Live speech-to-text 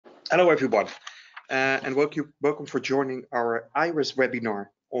Hello everyone, and welcome for joining our IRIS webinar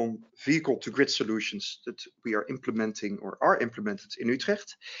on vehicle-to-grid solutions that we are implementing or are implemented in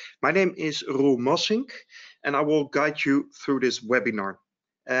Utrecht. My name is Roel Massink, and I will guide you through this webinar.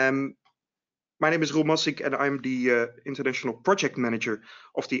 My name is Roel Massink, and I'm the International Project Manager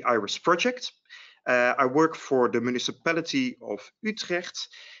of the IRIS project. I work for the municipality of Utrecht.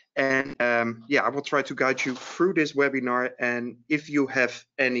 And I will try to guide you through this webinar. And if you have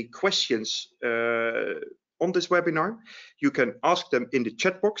any questions on this webinar, you can ask them in the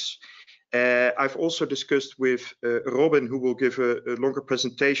chat box. I've also discussed with Robin, who will give a longer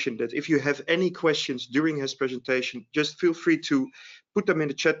presentation, that if you have any questions during his presentation, just feel free to put them in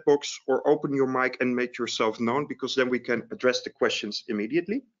the chat box or open your mic and make yourself known, because then we can address the questions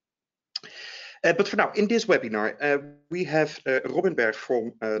immediately. But for now, in this webinar, we have Robin Berg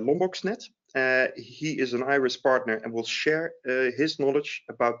from LomboXnet. He is an IRIS partner and will share his knowledge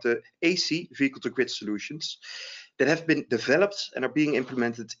about the AC vehicle-to-grid solutions that have been developed and are being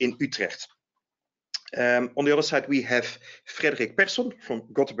implemented in Utrecht. On the other side, we have Fredrik Persson from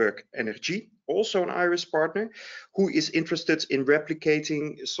Goteborg Energi, also an IRIS partner, who is interested in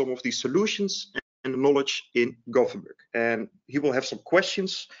replicating some of these solutions and knowledge in Goteborg. And he will have some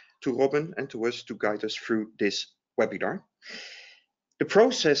questions to Robin and to us to guide us through this webinar. The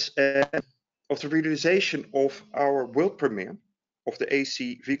process of the realization of our world premiere of the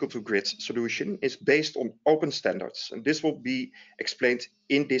AC vehicle-to-grid solution is based on open standards, and this will be explained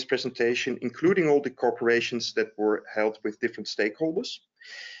in this presentation, including all the cooperations that were held with different stakeholders.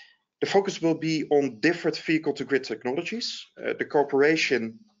 The focus will be on different vehicle-to-grid technologies, the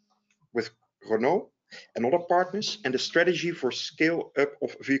cooperation with Renault and other partners, and the strategy for scale up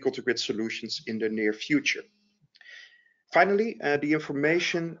of vehicle-to-grid solutions in the near future. Finally, the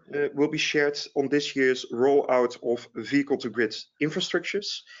information will be shared on this year's rollout of vehicle-to-grid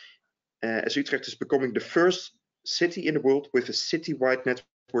infrastructures, as Utrecht is becoming the first city in the world with a citywide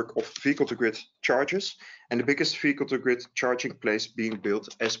network of vehicle-to-grid chargers, and the biggest vehicle-to-grid charging place being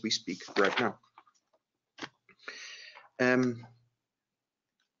built as we speak right now.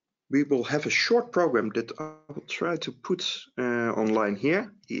 We will have a short program that I will try to put online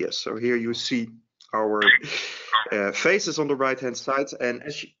here. Yes, so here you see our faces on the right-hand side. And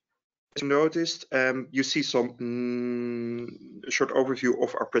as you noticed, you see some short overview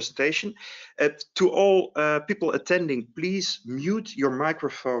of our presentation. To all people attending, please mute your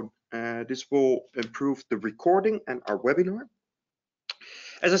microphone. This will improve the recording and our webinar.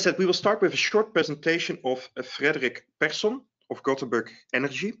 As I said, we will start with a short presentation of Fredrik Persson of Goteborg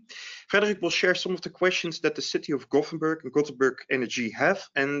Energi. Fredrik will share some of the questions that the city of Gothenburg and Goteborg Energi have,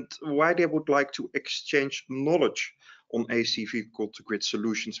 and why they would like to exchange knowledge on AC vehicle-to-grid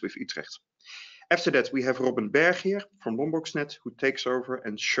solutions with Utrecht. After that, we have Robin Berg here from LomboXnet, who takes over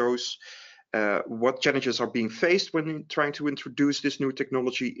and shows what challenges are being faced when trying to introduce this new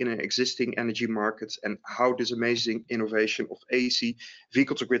technology in an existing energy market, and how this amazing innovation of AC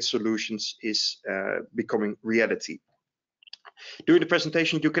vehicle-to-grid solutions is becoming reality. During the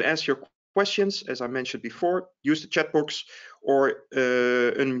presentation, you can ask your questions, as I mentioned before. Use the chat box or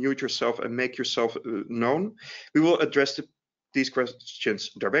unmute yourself and make yourself known. We will address these questions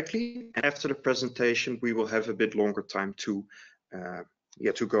directly. And after the presentation, we will have a bit longer time to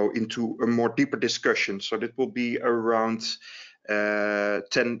go into a more deeper discussion. So that will be around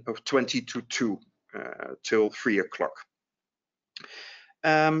 20 to 2 till 3 o'clock.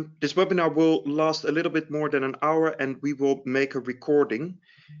 This webinar will last a little bit more than an hour, and we will make a recording.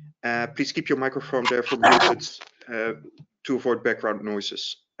 Please keep your microphone therefore muted to avoid background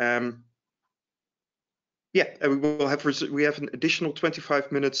noises. We have an additional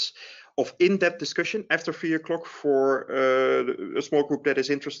 25 minutes of in-depth discussion after 3 o'clock for a small group that is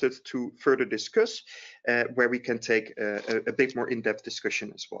interested to further discuss, where we can take a bit more in-depth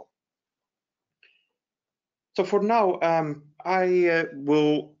discussion as well. So for now, I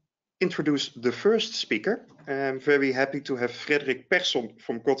will introduce the first speaker. I'm very happy to have Fredrik Persson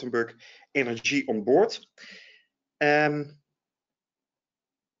from Goteborg Energi on board.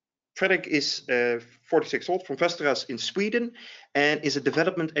 Fredrik is 46 old from Västerås in Sweden and is a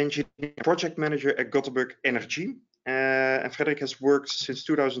development engineer project manager at Goteborg Energi. And Fredrik has worked since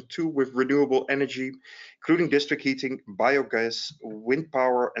 2002 with renewable energy, including district heating, biogas, wind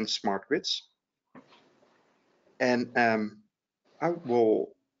power, and smart grids. And I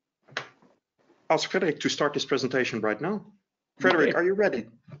will ask Fredrik to start this presentation right now. Fredrik, okay. Are you ready?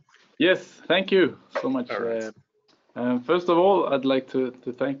 Yes, thank you so much. Right. First of all, I'd like to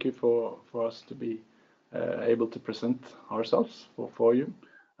thank you for us to be able to present ourselves for you.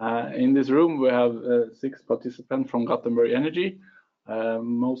 In this room, we have 6 participants from Goteborg Energi.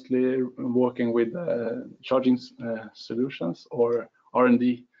 mostly working with charging solutions or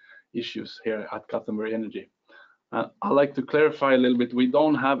R&D issues here at Goteborg Energy. I'd like to clarify a little bit. We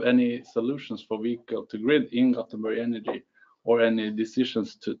don't have any solutions for vehicle to grid in Goteborg Energy or any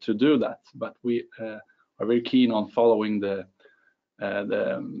decisions to do that, but we are very keen on following the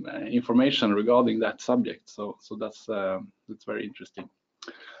information regarding that subject. So that's very interesting.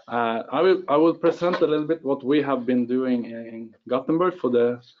 I will present a little bit what we have been doing in Goteborg for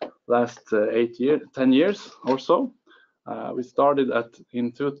the last 10 years or so. We started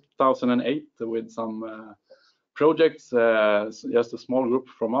in 2008 with some projects, just a small group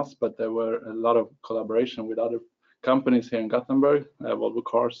from us, but there were a lot of collaboration with other companies here in Goteborg, Volvo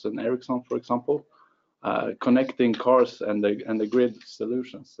Cars and Ericsson, for example, connecting cars and the grid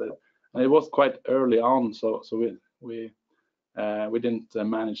solutions. And it was quite early on, so we didn't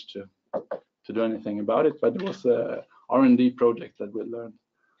manage to do anything about it, but it was a R&D project that we learned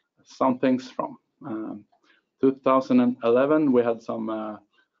some things from. 2011, we had some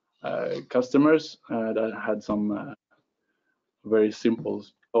customers that had some very simple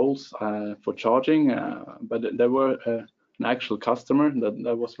poles for charging, but there were an actual customer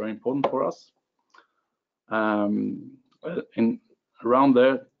that was very important for us. Around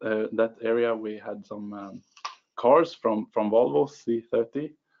there, that area, we had some cars from Volvo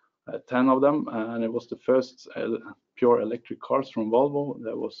C30, 10 of them, and it was the first pure electric cars from Volvo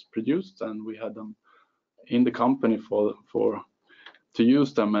that was produced, and we had them in the company to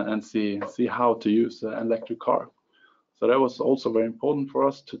use them and see how to use an electric car. So that was also very important for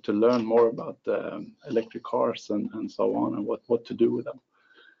us to learn more about electric cars and so on, and what to do with them.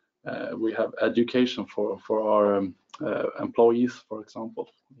 We have education for our employees, for example,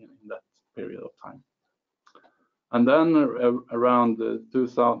 in that period of time. And then around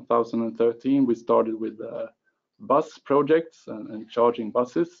 2013, we started with bus projects and charging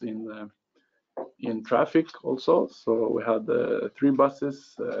buses in traffic also. So we had 3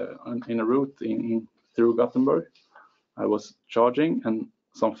 buses in a route through Goteborg. I was charging, and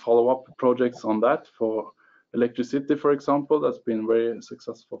some follow-up projects on that for electricity, for example. That's been very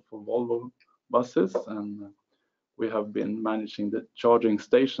successful for Volvo buses, and we have been managing the charging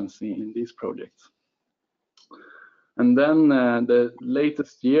stations in these projects. And then the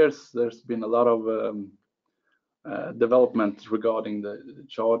latest years, there's been a lot of development regarding the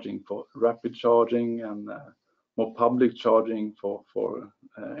charging for rapid charging and more public charging for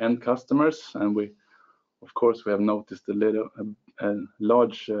end customers. And of course, we have noticed a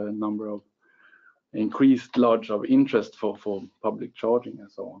large number of increased interest for public charging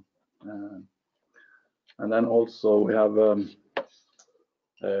and so on. And then also we have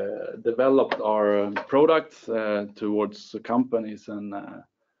developed our products towards companies and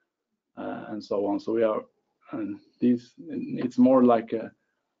so on. So we are it's more like a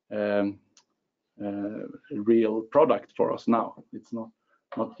real product for us now. It's not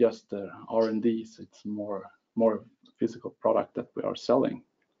just R&Ds. It's more physical product that we are selling.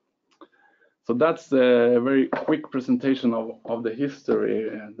 So that's a very quick presentation of the history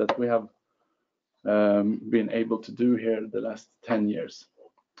that we have been able to do here the last 10 years.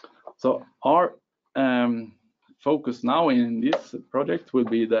 So our focus now in this project will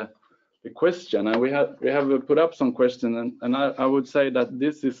be the question, and we have put up some questions, and I would say that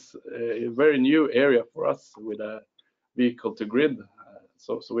this is a very new area for us with a vehicle to grid.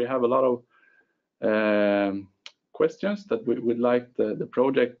 So we have a lot of questions that we would like the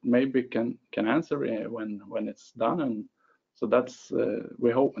project maybe can answer when it's done, and so that's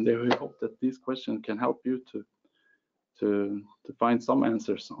we hope that these questions can help you to find some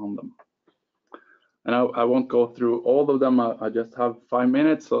answers on them. And I won't go through all of them. I just have 5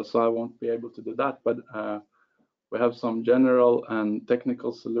 minutes, so I won't be able to do that. But we have some general and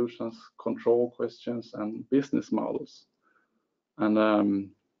technical solutions, control questions, and business models.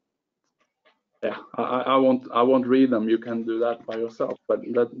 And yeah, I won't read them. You can do that by yourself. But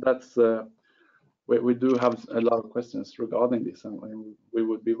that's we do have a lot of questions regarding this, and we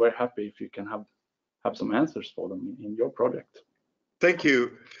would be very happy if you can have some answers for them in your project. Thank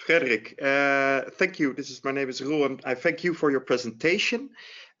you, Fredrik. Thank you. My name is Roel, and I thank you for your presentation.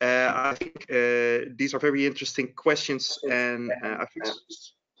 I think these are very interesting questions, and I think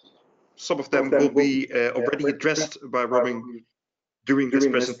some of them will be already addressed by Robin during this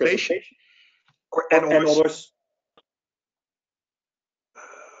presentation. And others.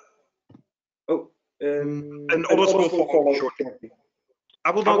 And others will follow shortly.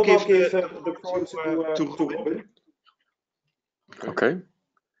 I will now give the floor to Robin. Okay.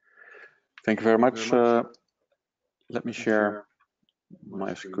 Thank you very much. Let me share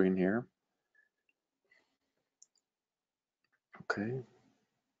my screen here. Okay.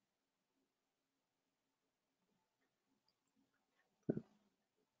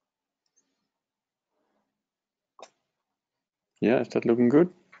 Yeah, is that looking good?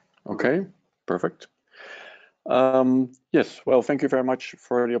 Okay, perfect. Yes, well, thank you very much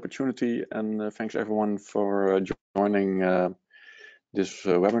for the opportunity, and thanks everyone for joining this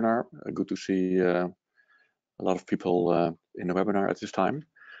webinar. Good to see a lot of people in the webinar at this time.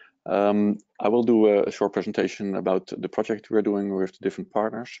 I will do a short presentation about the project we're doing with the different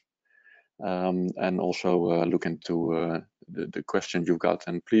partners, and also look into the questions you've got.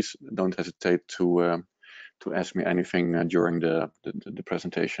 And please don't hesitate to ask me anything during the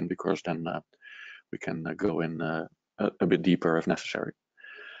presentation, because then we can go in a bit deeper if necessary.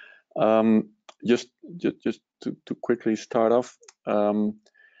 Just to quickly start off, let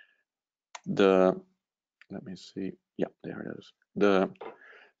me see. Yeah, there it is.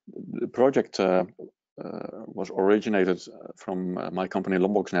 The project was originated from my company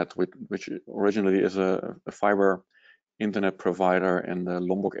LomboXnet, which originally is a fiber internet provider in the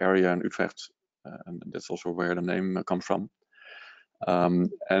Lombok area in Utrecht, and that's also where the name comes from.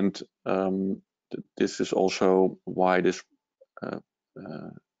 This is also why this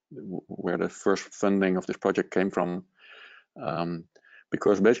where the first funding of this project came from,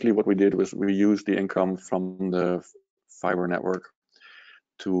 because basically what we did was we used the income from the fiber network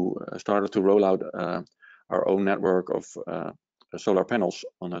to started to roll out our own network of solar panels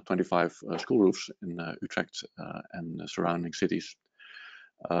on 25 school roofs in Utrecht and the surrounding cities.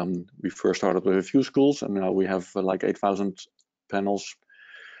 We first started with a few schools, and now we have like 8,000 panels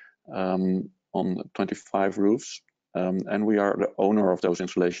on 25 roofs, and we are the owner of those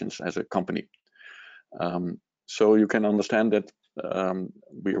installations as a company. So you can understand that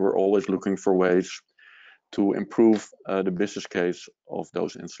we were always looking for ways to improve the business case of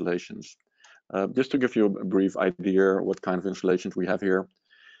those installations. Just to give you a brief idea what kind of installations we have here,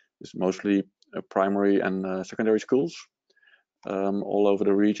 is mostly primary and secondary schools all over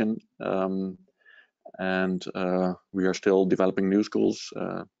the region. And we are still developing new schools.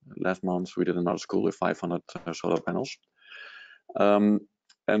 Last month we did another school with 500 solar panels.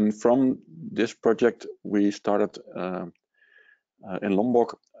 And from this project we started in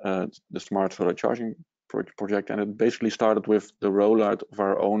Lombok the smart solar charging project, and it basically started with the rollout of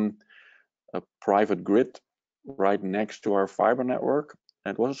our own private grid right next to our fiber network.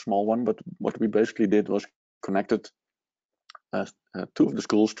 It was a small one, but what we basically did was connected two of the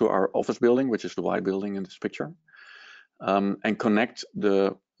schools to our office building, which is the white building in this picture, and connect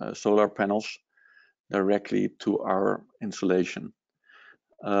the solar panels directly to our installation.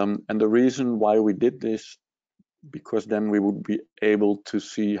 And the reason why we did this, because then we would be able to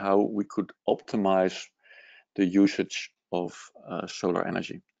see how we could optimize the usage of solar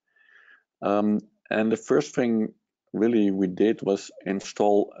energy. And the first thing really we did was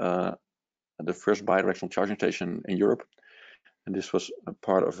install the first bidirectional charging station in Europe. And this was a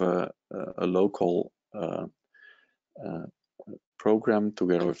part of a local program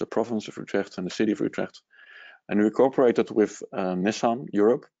together with the province of Utrecht and the city of Utrecht. And we cooperated with Nissan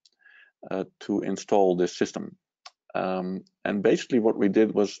Europe to install this system. And basically what we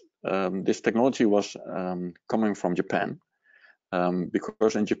did was, this technology was coming from Japan,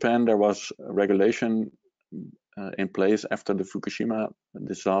 because in Japan there was a regulation in place after the Fukushima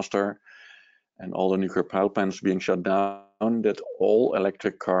disaster and all the nuclear power plants being shut down, that all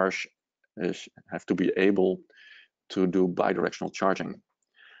electric cars have to be able to do bidirectional charging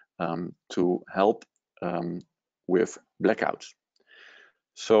to help with blackouts.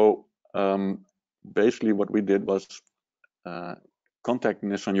 So basically what we did was contact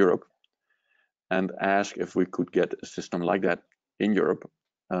Nissan Europe and ask if we could get a system like that in Europe,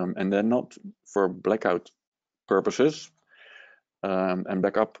 and then not for blackout purposes and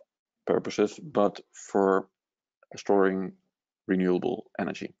backup purposes, but for storing renewable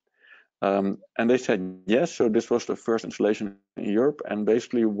energy. And they said yes, so this was the first installation in Europe, and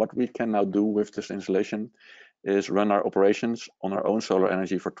basically what we can now do with this installation is run our operations on our own solar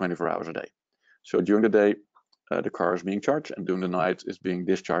energy for 24 hours a day. So during the day the car is being charged, and during the night is being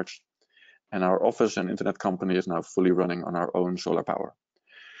discharged, and our office and internet company is now fully running on our own solar power.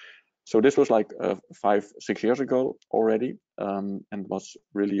 So this was like 5-6 years ago already, and was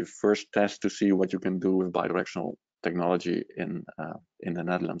really a first test to see what you can do with bidirectional technology in the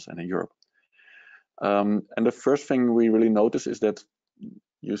Netherlands and in Europe. And the first thing we really notice is that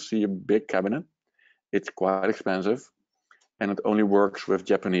you see a big cabinet. It's quite expensive, and it only works with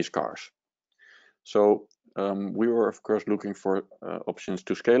Japanese cars. So we were of course looking for options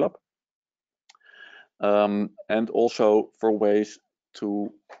to scale up, and also for ways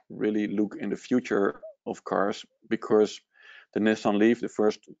to really look in the future of cars, because The Nissan Leaf, the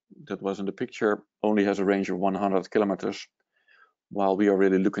first that was in the picture, only has a range of 100 kilometers, while we are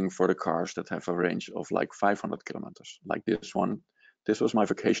really looking for the cars that have a range of like 500 kilometers, like this one. This was my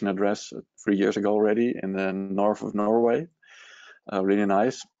vacation address 3 years ago already in the north of Norway. Really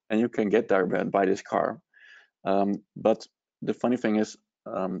nice, and you can get there by this car. But the funny thing is,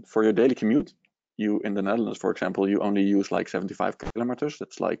 for your daily commute, you in the Netherlands, for example, you only use like 75 kilometers.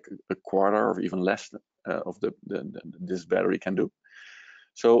 That's like a quarter or even less of this battery can do.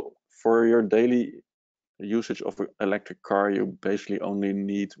 So for your daily usage of an electric car, you basically only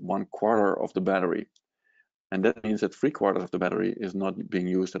need 1/4 of the battery. And that means that 3/4 of the battery is not being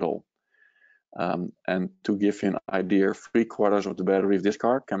used at all. And to give you an idea, 3/4 of the battery of this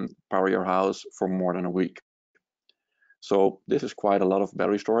car can power your house for more than a week. So this is quite a lot of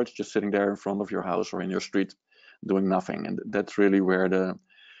battery storage just sitting there in front of your house or in your street doing nothing. And that's really where the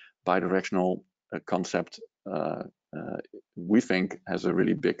bidirectional concept we think has a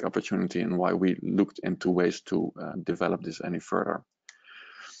really big opportunity, and why we looked into ways to develop this any further.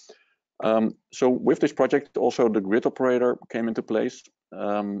 So with this project, also the grid operator came into place,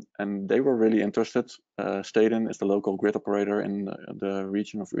 and they were really interested. Steden is the local grid operator in the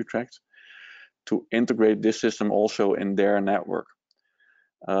region of Utrecht, to integrate this system also in their network.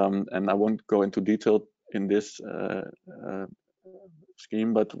 And I won't go into detail in this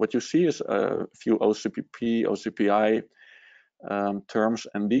scheme, but what you see is a few OCPP, OCPI terms,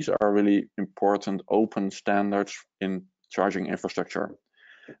 and these are really important open standards in charging infrastructure.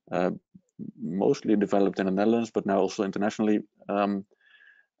 Mostly developed in the Netherlands, but now also internationally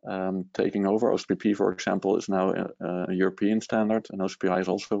taking over. OCPP, for example, is now a European standard, and OCPI is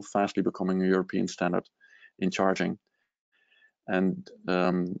also fastly becoming a European standard in charging. And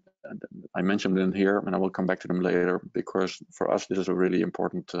I mentioned them here, and I will come back to them later, because for us this is a really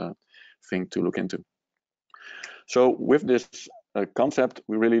important thing to look into. So with this concept,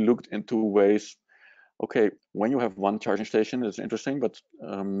 we really looked into ways. Okay, when you have one charging station, it's interesting, but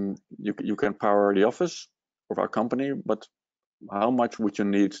you can power the office of our company, but how much would you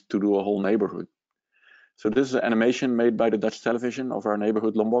need to do a whole neighborhood? So this is an animation made by the Dutch television of our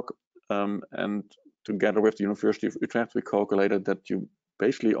neighborhood Lombok, and together with the University of Utrecht, we calculated that you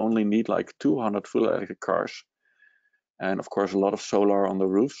basically only need like 200 full electric cars, and of course a lot of solar on the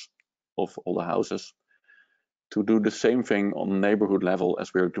roofs of all the houses, to do the same thing on neighborhood level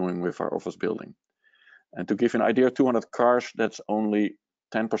as we're doing with our office building. And to give you an idea, 200 cars, that's only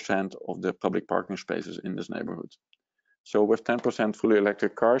 10% of the public parking spaces in this neighborhood. So with 10% fully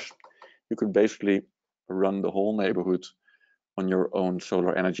electric cars, you could basically run the whole neighborhood on your own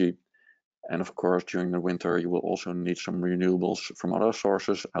solar energy. And of course, during the winter, you will also need some renewables from other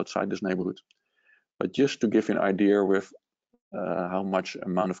sources outside this neighborhood. But just to give you an idea with how much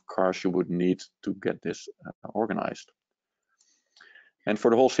amount of cars you would need to get this organized. And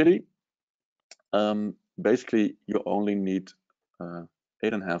for the whole city, basically you only need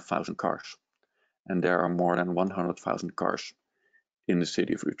 8,500 cars, and there are more than 100,000 cars in the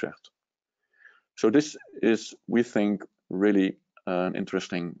city of Utrecht. So this is, we think, really an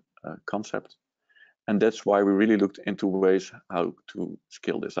interesting concept, and that's why we really looked into ways how to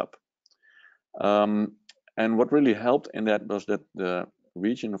scale this up. And what really helped in that was that the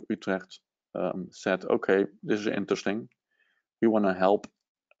region of Utrecht said, okay, this is interesting, we want to help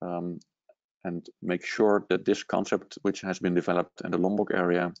and make sure that this concept, which has been developed in the Lombok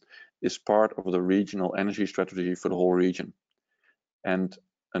area, is part of the regional energy strategy for the whole region. And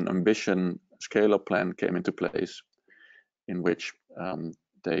an ambition scale-up plan came into place, in which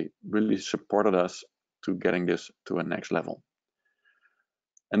they really supported us to getting this to a next level.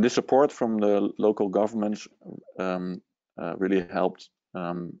 And this support from the local governments really helped.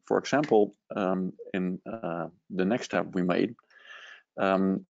 For example, in the next step we made,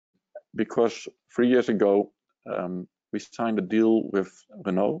 because 3 years ago we signed a deal with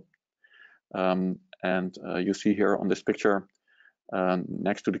Renault, and you see here on this picture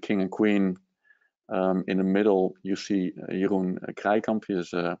next to the King and Queen, in the middle you see Jeroen Krijkamp. He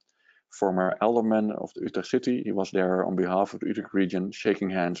is a former alderman of the Utrecht city. He was there on behalf of the Utrecht region, shaking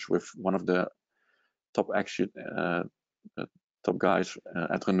hands with one of the top guys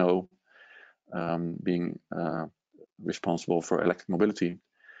at Renault, being responsible for electric mobility.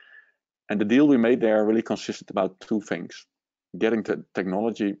 And the deal we made there really consisted about two things: getting the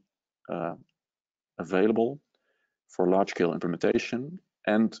technology available for large-scale implementation,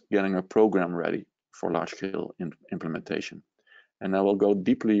 and getting a program ready for large-scale implementation. And I will go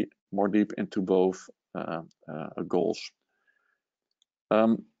more deep into both goals.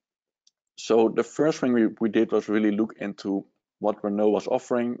 So the first thing we did was really look into what Renault was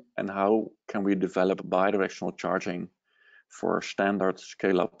offering and how can we develop bidirectional charging for standard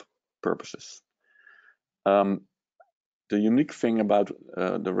scale-up purposes. The unique thing about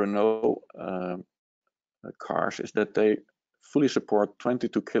the Renault cars is that they fully support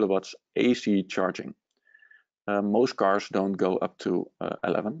 22 kilowatts AC charging. Most cars don't go up to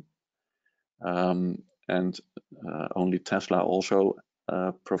 11, and only Tesla also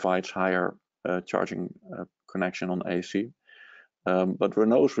provides higher charging connection on AC. But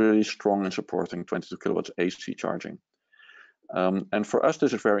Renault is really strong in supporting 22 kilowatts AC charging. And for us,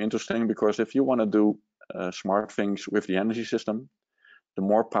 this is very interesting because if you want to do smart things with the energy system, the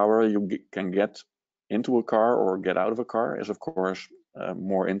more power you can get into a car or get out of a car is, of course,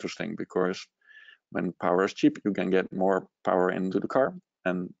 more interesting, because when power is cheap, you can get more power into the car,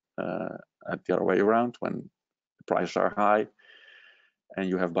 and at the other way around, when the prices are high and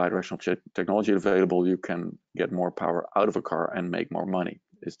you have bidirectional technology available, you can get more power out of a car and make more money.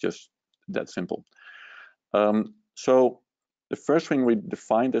 It's just that simple. So the first thing we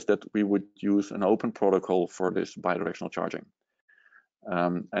defined is that we would use an open protocol for this bidirectional charging.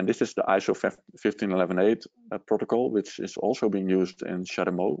 And this is the ISO 15118 protocol, which is also being used in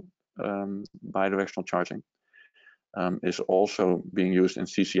CHAdeMO bidirectional charging. Is also being used in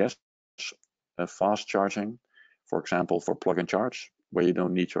CCS fast charging, for example, for plug and charge, where you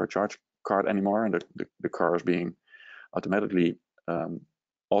don't need your charge card anymore, and the car is being automatically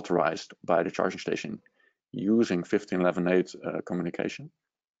authorized by the charging station using 15118 communication.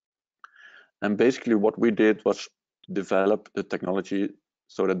 And basically what we did was develop the technology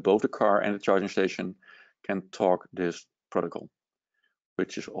so that both the car and the charging station can talk this protocol,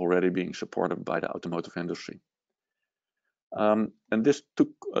 which is already being supported by the automotive industry. And this took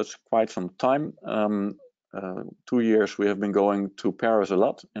us quite some time. 2 years we have been going to Paris a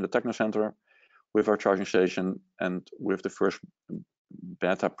lot in the Techno Center with our charging station and with the first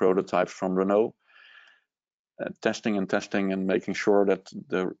beta prototypes from Renault, testing and making sure that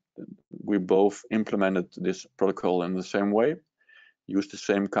we both implemented this protocol in the same way, used the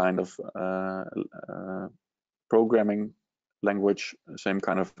same kind of programming language, same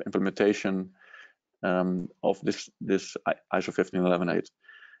kind of implementation of this ISO 15118,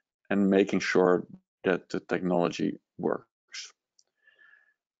 and making sure that the technology works.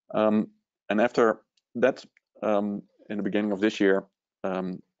 And after that, in the beginning of this year,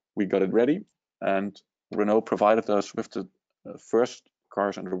 we got it ready, and Renault provided us with the first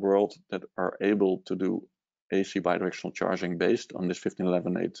cars in the world that are able to do AC bidirectional charging based on this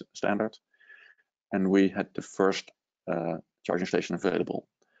 15118 standard. And we had the first charging station available.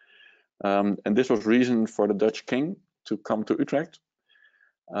 And this was reason for the Dutch king to come to Utrecht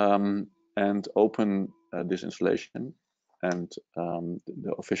and open this installation and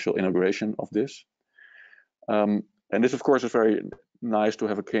the official inauguration of this. And this, of course, is very nice to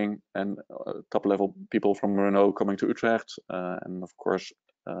have a king and top-level people from Renault coming to Utrecht, and of course,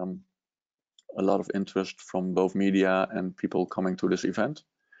 a lot of interest from both media and people coming to this event.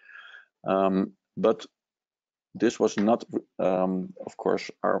 But this was not, of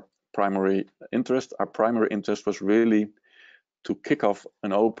course, our primary interest. Our primary interest was really to kick off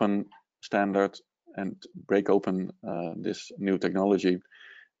an open standard and break open this new technology,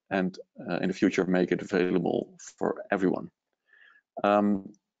 and in the future make it available for everyone.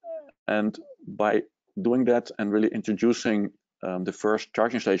 And by doing that and really introducing the first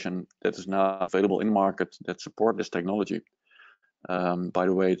charging station that is now available in the market that support this technology. By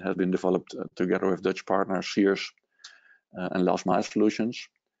the way, it has been developed together with Dutch partners Sears and Last Mile Solutions,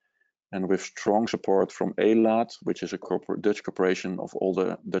 and with strong support from ELAT, which is a Dutch corporation of all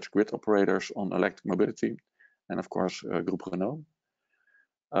the Dutch grid operators on electric mobility, and of course Group Renault.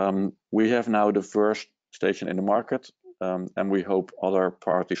 We have now the first station in the market, and we hope other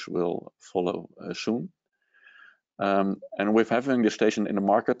parties will follow soon. And with having the station in the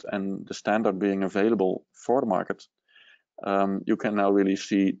market and the standard being available for the market, you can now really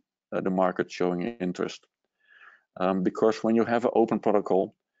see the market showing interest. Because when you have an open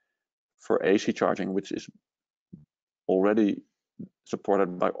protocol for AC charging, which is already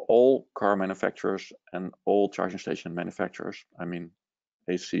supported by all car manufacturers and all charging station manufacturers, I mean,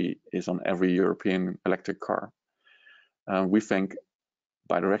 AC is on every European electric car. We think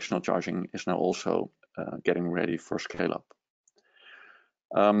bidirectional charging is now also getting ready for scale up.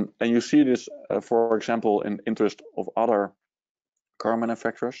 And you see this, for example, in interest of other car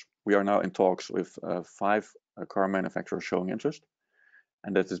manufacturers. We are now in talks with 5 car manufacturers showing interest,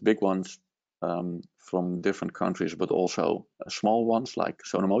 and that is big ones from different countries, but also small ones like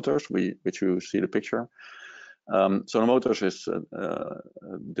Sono Motors, which you see the picture. Sono Motors is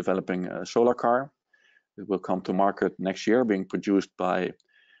developing a solar car. It will come to market next year, being produced by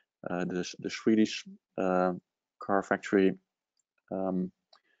the Swedish car factory from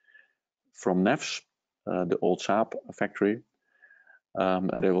Nefs, the old Saab factory.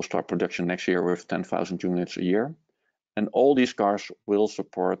 They will start production next year with 10,000 units a year. And all these cars will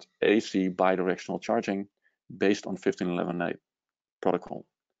support AC bidirectional charging based on 15.11a protocol.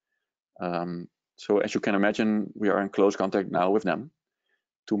 So as you can imagine, we are in close contact now with them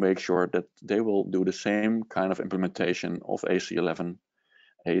to make sure that they will do the same kind of implementation of AC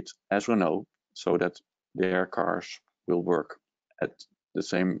 11.8 as Renault, so that their cars will work at the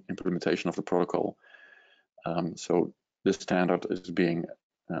same implementation of the protocol. So the standard is being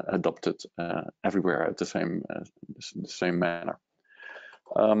adopted everywhere at the same manner.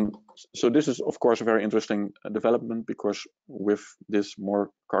 So this is, of course, a very interesting development, because with this, more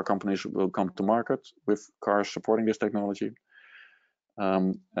car companies will come to market with cars supporting this technology.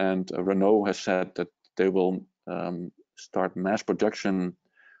 And Renault has said that they will start mass production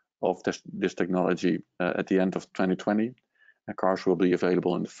of this technology at the end of 2020, and cars will be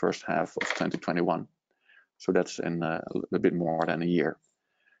available in the first half of 2021. So that's in a little bit more than a year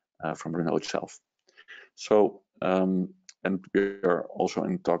from Renault itself. So, and we are also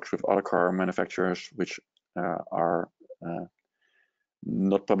in talks with other car manufacturers, which are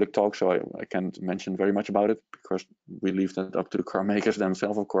not public talk, so I can't mention very much about it, because we leave that up to the car makers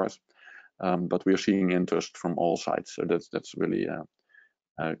themselves, of course. But we are seeing interest from all sides, so that's really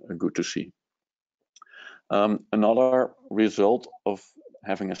good to see. Another result of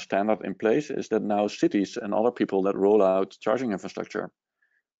having a standard in place is that now cities and other people that roll out charging infrastructure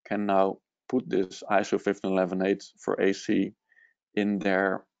can now put this ISO 15118 for AC in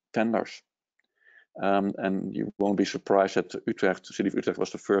their tenders. And you won't be surprised that Utrecht, the city of Utrecht,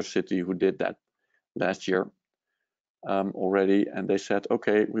 was the first city who did that last year already. And they said,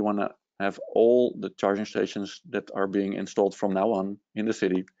 okay, we want to have all the charging stations that are being installed from now on in the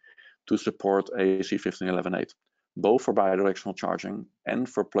city to support AC 15118, both for bidirectional charging and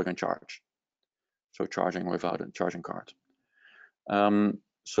for plug and charge. So charging without a charging card.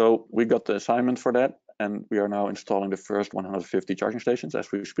 So we got the assignment for that, and we are now installing the first 150 charging stations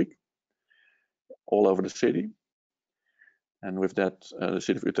as we speak, all over the city. And with that, the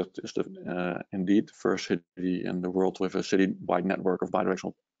city of Utrecht is indeed the first city in the world with a city-wide network of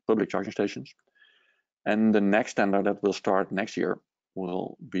bidirectional public charging stations. And the next tender that will start next year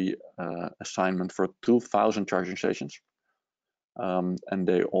will be assignment for 2,000 charging stations. And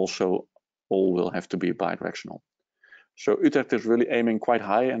they also all will have to be bidirectional. So Utrecht is really aiming quite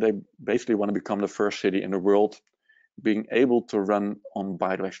high, and they basically want to become the first city in the world being able to run on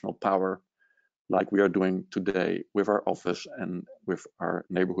bidirectional power, like we are doing today with our office and with our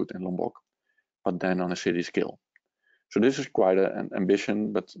neighborhood in Lombok, but then on a city scale. So this is quite an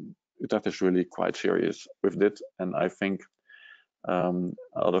ambition, but Utrecht is really quite serious with it. And I think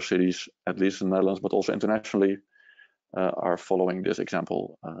other cities, at least in the Netherlands, but also internationally, are following this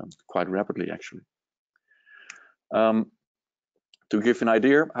example quite rapidly, actually. To give an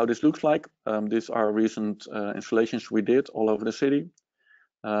idea how this looks like, these are recent installations we did all over the city.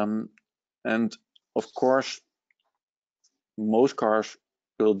 And of course, most cars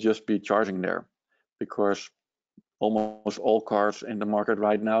will just be charging there, because almost all cars in the market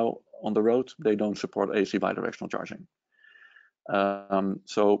right now on the road, they don't support AC bidirectional charging.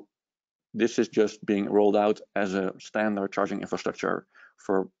 So this is just being rolled out as a standard charging infrastructure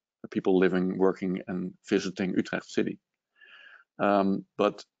for people living, working, and visiting Utrecht city.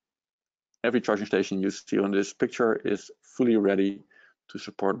 But every charging station you see on this picture is fully ready to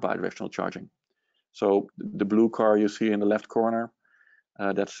support bidirectional charging. So the blue car you see in the left corner,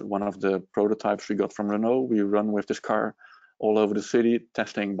 that's one of the prototypes we got from Renault. We run with this car all over the city,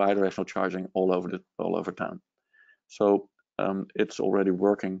 testing bidirectional charging all over town. So it's already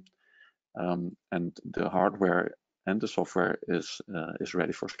working, and the hardware and the software is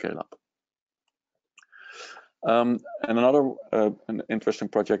ready for scale up. And another an interesting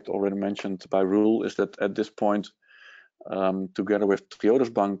project already mentioned by Roel is that at this point, together with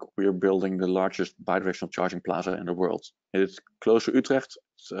Triodos Bank, we are building the largest bidirectional charging plaza in the world. It's close to Utrecht.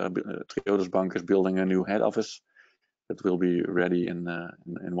 Triodos Bank is building a new head office that will be ready in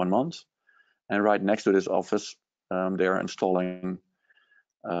 1 month. And right next to this office, they are installing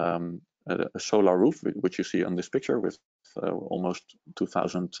a solar roof, which you see on this picture, with almost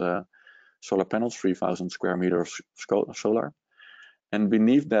 2,000 solar panels, 3,000 square meters of solar. And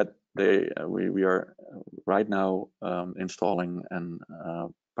beneath that, we are right now installing and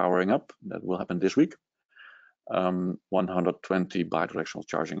powering up, that will happen this week, 120 bidirectional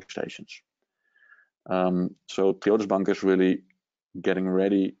charging stations. So Triodos Bank is really getting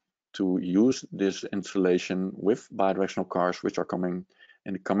ready to use this installation with bidirectional cars, which are coming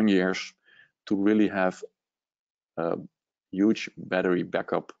in the coming years, to really have huge battery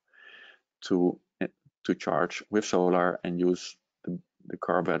backup to charge with solar and use the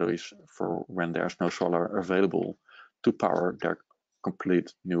car batteries for when there's no solar available to power their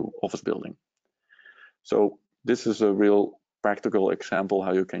complete new office building. So this is a real practical example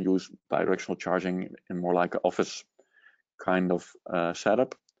how you can use bidirectional charging in more like an office kind of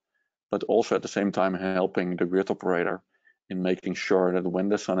setup, but also at the same time helping the grid operator in making sure that when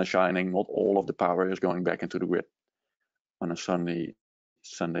the sun is shining, not all of the power is going back into the grid on a sunny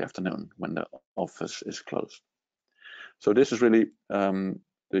Sunday afternoon when the office is closed. So this is really the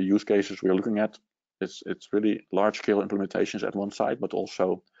use cases we are looking at. It's really large-scale implementations at one side, but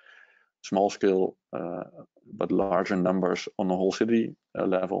also small-scale but larger numbers on the whole city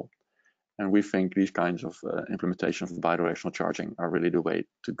level. And we think these kinds of implementation of bidirectional charging are really the way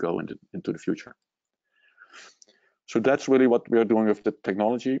to go into the future. So that's really what we are doing with the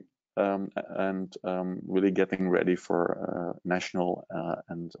technology, and really getting ready for national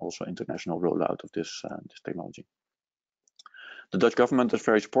and also international rollout of this technology. The Dutch government is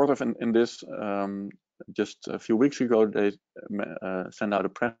very supportive in this. Just a few weeks ago, they sent out a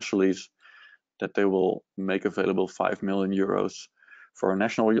press release that they will make available 5 million euros for a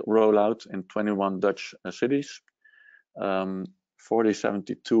national rollout in 21 Dutch cities.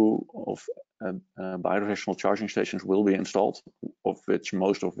 72 of bidirectional charging stations will be installed, of which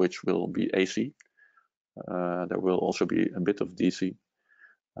most of which will be AC. There will also be a bit of DC,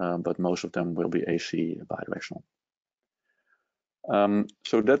 but most of them will be AC bidirectional.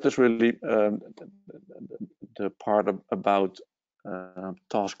 So that is really the part about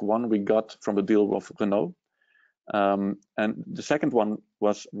task one we got from the deal with Renault. And the second one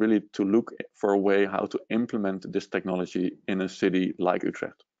was really to look for a way how to implement this technology in a city like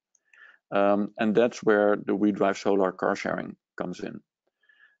Utrecht. And that's where the We Drive Solar car sharing comes in.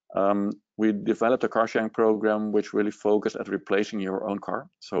 We developed a car sharing program which really focused at replacing your own car.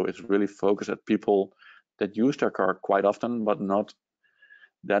 So it's really focused at people that use their car quite often, but not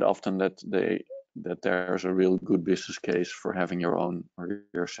that often that there's a real good business case for having your own or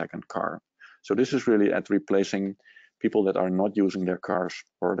your second car. So this is really at replacing people that are not using their cars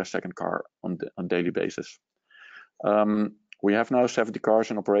or their second car on daily basis. We have now 70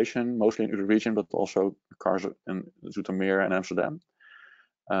 cars in operation, mostly in the region, but also cars in Zoetermeer and Amsterdam.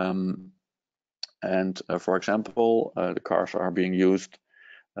 For example, the cars are being used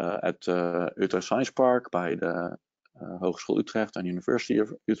at Utrecht Science Park by the Hogeschool Utrecht and University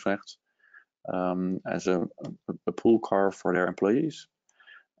of Utrecht as a pool car for their employees.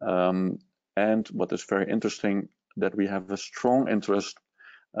 And what is very interesting, that we have a strong interest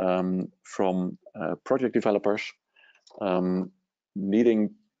from project developers needing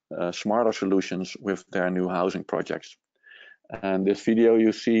smarter solutions with their new housing projects. And this video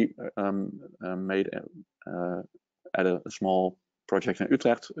you see made at a small project in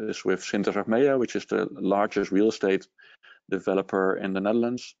Utrecht is with Sinter, which is the largest real estate developer in the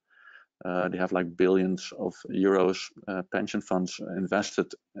Netherlands. They have like billions of euros pension funds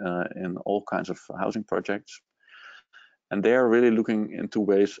invested in all kinds of housing projects. And they are really looking into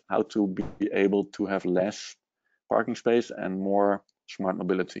ways how to be able to have less parking space and more smart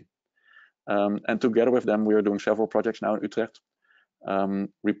mobility. And together with them, we are doing several projects now in Utrecht,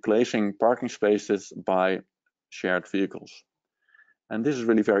 replacing parking spaces by shared vehicles. And this is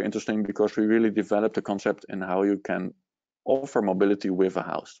really very interesting because we really developed a concept in how you can offer mobility with a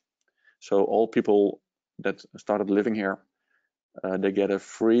house. So all people that started living here, they get a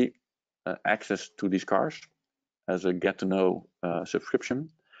free access to these cars as a get-to-know subscription.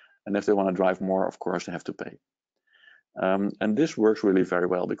 And if they want to drive more, of course, they have to pay. And this works really very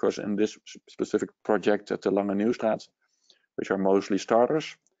well because in this specific project at the Lange Nieuwstraat, which are mostly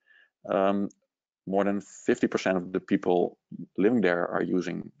starters, more than 50% of the people living there are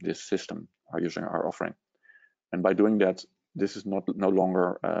using this system, are using our offering. And by doing that, this is no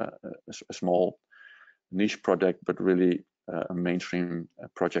longer a small niche project, but really a mainstream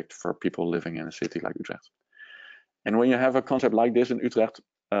project for people living in a city like Utrecht. And when you have a concept like this in Utrecht,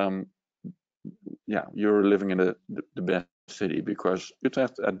 yeah, you're living in the best city, because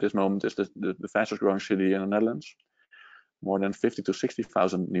Utrecht at this moment is the fastest growing city in the Netherlands. More than 50 to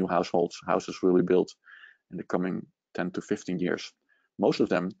 60,000 new houses will be built in the coming 10 to 15 years, most of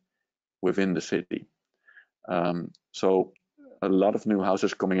them within the city. So a lot of new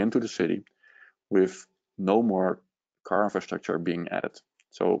houses coming into the city with no more car infrastructure being added.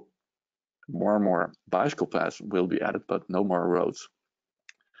 So more and more bicycle paths will be added, but no more roads.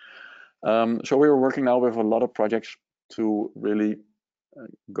 So we are working now with a lot of projects to really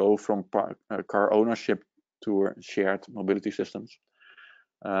go from car ownership to shared mobility systems.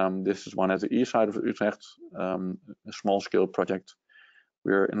 This is one at the east side of Utrecht, a small-scale project.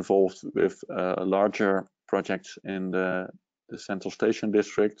 We're involved with larger projects in the Central Station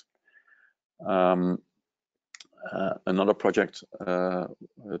district. Another project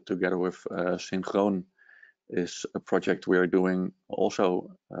together with Synchroon is a project we are doing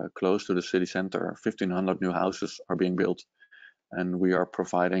also close to the city center. 1,500 new houses are being built, and we are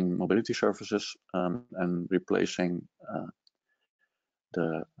providing mobility services and replacing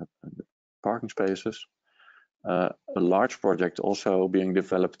the parking spaces. A large project also being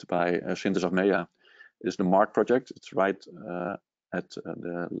developed by Sinters of Mea is the Mark project. It's right at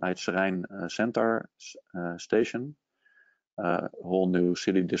the Leidse Rijn Center station, a whole new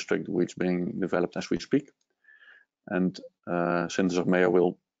city district which is being developed as we speak. And Sinters of Mea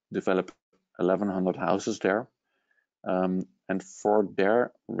will develop 1,100 houses there. And for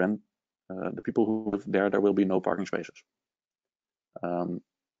their rent, the people who live there will be no parking spaces.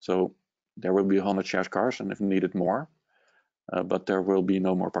 So there will be 100 shared cars, and if needed more, but there will be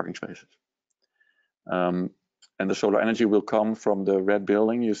no more parking spaces. And the solar energy will come from the red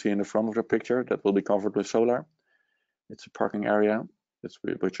building you see in the front of the picture that will be covered with solar. It's a parking area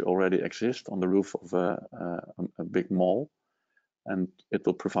which already exists on the roof of a big mall, and it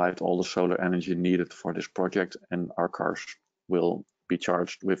will provide all the solar energy needed for this project, and our cars will be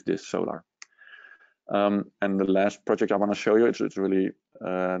charged with this solar. And the last project I want to show you, it's really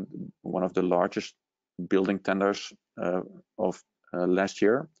one of the largest building tenders of last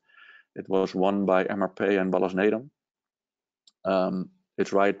year. It was won by MRP and Ballasnedam.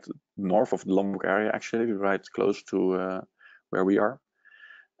 It's right north of the Lombok area, actually, right close to where we are.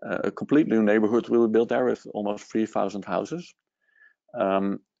 A complete new neighborhood will be built there with almost 3,000 houses.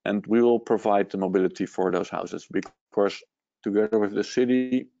 And we will provide the mobility for those houses, because together with the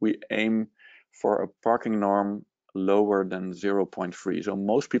city, we aim for a parking norm lower than 0.3. So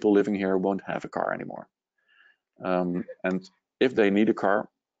most people living here won't have a car anymore. And if they need a car,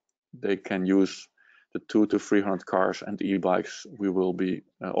 they can use the 200 to 300 cars and e-bikes we will be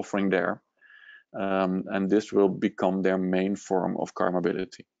offering there. And this will become their main form of car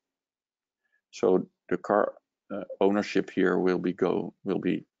mobility. So the car ownership here will be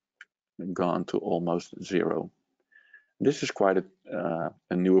gone to almost zero. This is quite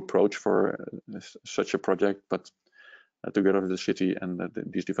a new approach for such a project, but together with the city and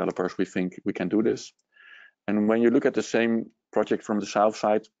these developers, we think we can do this. And when you look at the same project from the south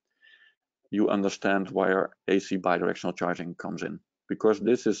side, you understand why our AC bidirectional charging comes in, because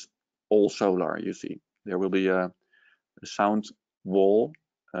this is all solar. You see, there will be a sound wall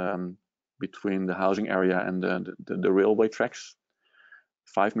between the housing area and the railway tracks,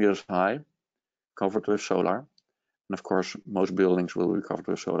 5 meters high, covered with solar. And of course, most buildings will be covered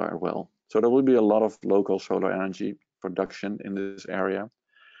with solar as well. So there will be a lot of local solar energy production in this area.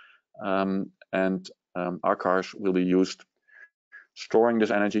 Our cars will be used storing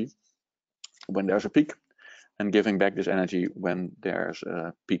this energy when there's a peak and giving back this energy when there's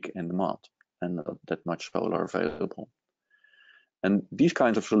a peak in demand and not that much solar available. And these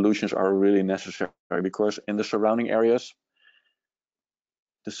kinds of solutions are really necessary, because in the surrounding areas,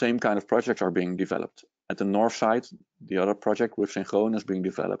 the same kind of projects are being developed. At the north side, the other project with Synchroon is being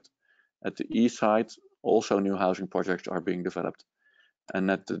developed. At the east side, also new housing projects are being developed. And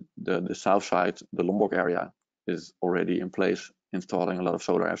at the south side, the Lombok area is already in place, installing a lot of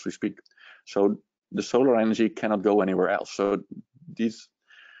solar as we speak. So the solar energy cannot go anywhere else. So these,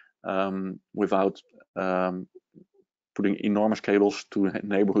 without putting enormous cables to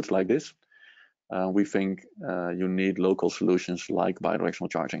neighborhoods like this, we think you need local solutions like bidirectional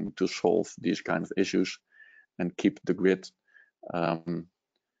charging to solve these kind of issues and keep the grid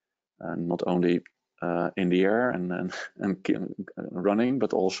not only in the air and running,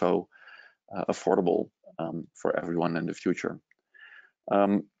 but also affordable for everyone in the future.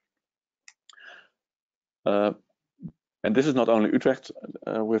 And this is not only Utrecht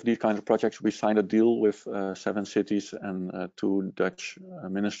with these kinds of projects. We signed a deal with 7 cities and 2 Dutch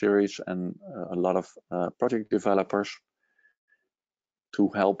ministries and a lot of project developers to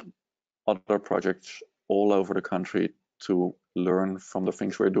help other projects all over the country to learn from the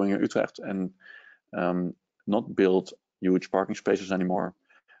things we're doing in Utrecht and not build huge parking spaces anymore,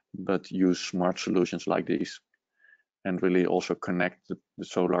 but use smart solutions like these and really also connect the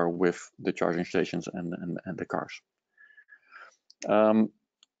solar with the charging stations and the cars.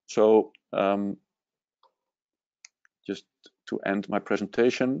 Just to end my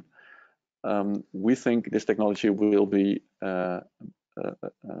presentation, we think this technology will be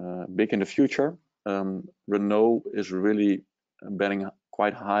big in the future. Renault is really betting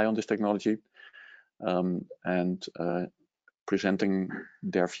quite high on this technology, and presenting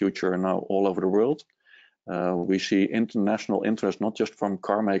their future now all over the world. We see international interest, not just from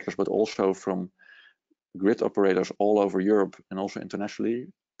car makers, but also from grid operators all over Europe and also internationally,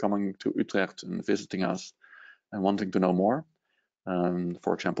 coming to Utrecht and visiting us and wanting to know more.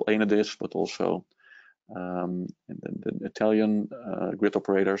 For example, Energi, but also the Italian grid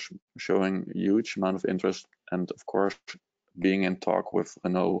operators showing huge amount of interest, and of course being in talk with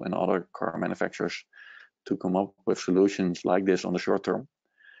Renault and other car manufacturers to come up with solutions like this on the short term,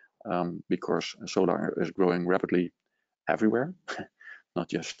 because solar is growing rapidly everywhere, not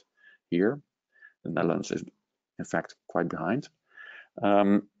just here. The Netherlands is in fact quite behind,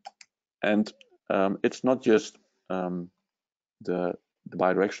 and it's not just the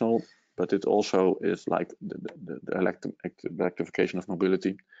bidirectional, but it also is like the electrification of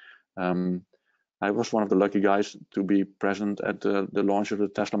mobility. I was one of the lucky guys to be present at the launch of the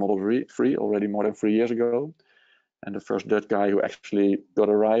Tesla Model 3 already more than 3 years ago, and the first Dutch guy who actually got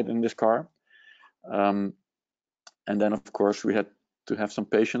a ride in this car. And then of course we had to have some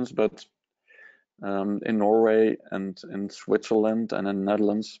patience, but in Norway and in Switzerland and in the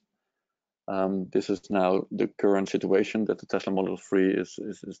Netherlands, this is now the current situation, that the Tesla Model 3 is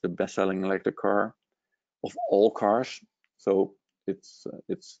the best-selling electric car of all cars. So it's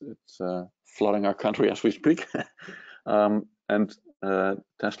flooding our country as we speak. And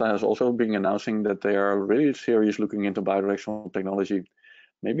Tesla has also been announcing that they are really serious looking into bidirectional technology.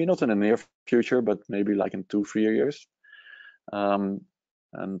 Maybe not in the near future, but maybe like in 2-3 years.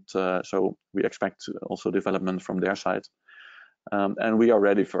 So we expect also development from their side. And we are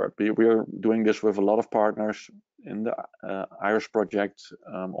ready for it. We are doing this with a lot of partners in the IRIS project,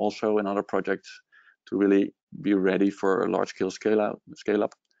 also in other projects, to really be ready for a large-scale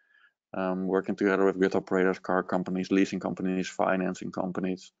scale-up, working together with grid operators, car companies, leasing companies, financing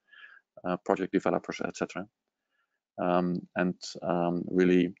companies, project developers, etc. And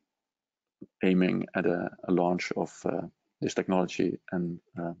really aiming at a launch of this technology and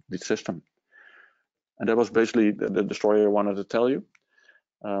this system. And that was basically the story I wanted to tell you.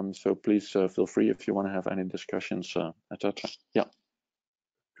 So please feel free if you want to have any discussions, etc. Yeah.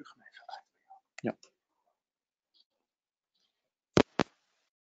 Yeah.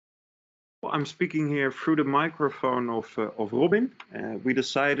 I'm speaking here through the microphone of Robin. We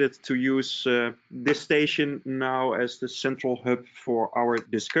decided to use this station now as the central hub for our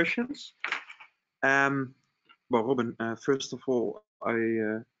discussions. Well, Robin, first of all,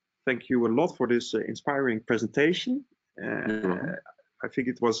 I thank you a lot for this inspiring presentation. I think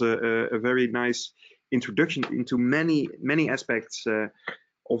it was a very nice introduction into many aspects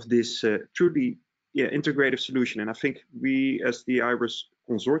of this truly integrative solution. And I think we, as the IRIS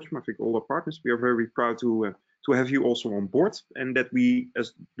consortium, I think all our partners, we are very proud to have you also on board, and that we,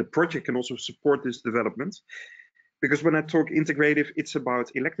 as the project, can also support this development. Because when I talk integrative, it's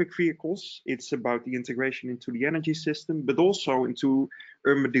about electric vehicles, it's about the integration into the energy system, but also into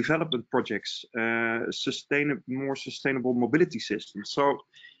urban development projects, more sustainable mobility systems. So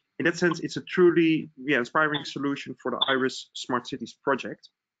in that sense, it's a truly inspiring solution for the IRIS Smart Cities project.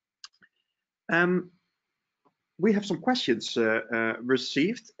 We have some questions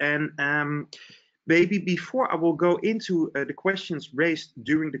received, and maybe before I will go into the questions raised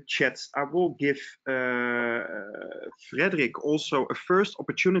during the chat, I will give Fredrik also a first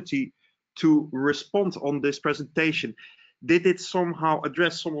opportunity to respond on this presentation. Did it somehow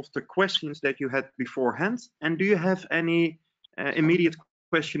address some of the questions that you had beforehand? And do you have any immediate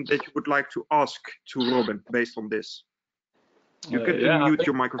question that you would like to ask to Robin based on this? You can unmute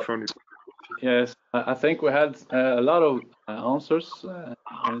your microphone. Yes, I think we had a lot of answers,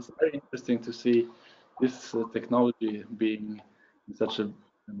 and it's very interesting to see this technology being in such a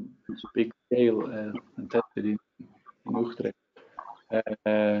big scale and tested in Utrecht.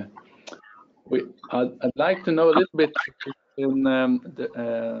 I'd like to know a little bit,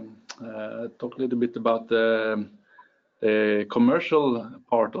 talk a little bit about the commercial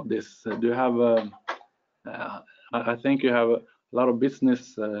part of this. Do you have I think you have a lot of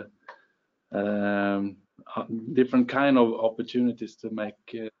business, different kind of opportunities to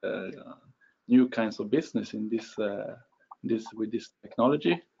make new kinds of business in with this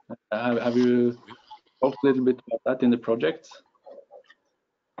technology. Have you talked a little bit about that in the project?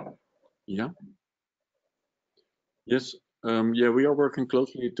 Yeah. Yes. We are working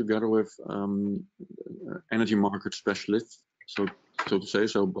closely together with energy market specialists. So to say,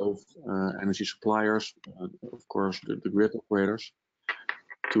 so both energy suppliers, of course, the grid operators,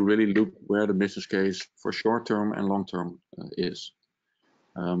 to really look where the business case for short-term and long-term is.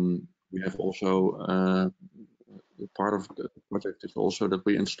 We have also part of the project is also that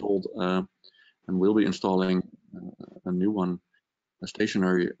we installed and will be installing a new one, a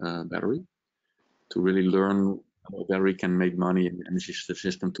stationary battery, to really learn how a battery can make money in the energy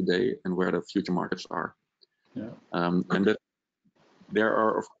system today and where the future markets are. Yeah. And that there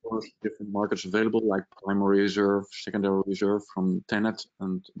are, of course, different markets available, like primary reserve, secondary reserve from TenneT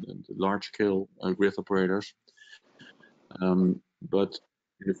and the large-scale grid operators. But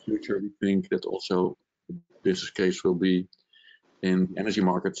in the future, we think that also the business case will be in energy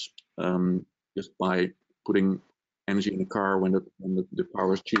markets, just by putting energy in the car when the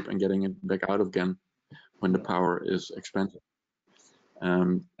power is cheap and getting it back out again when the power is expensive.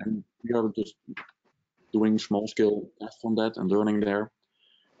 And we are just doing small-scale tests on that and learning there.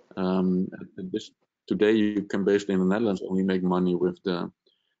 Today, you can basically in the Netherlands only make money with the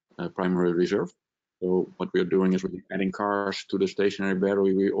primary reserve. So what we are doing is really adding cars to the stationary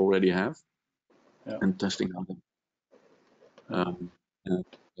battery we already have, and testing on them.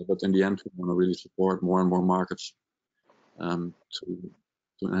 But in the end, we want to really support more and more markets to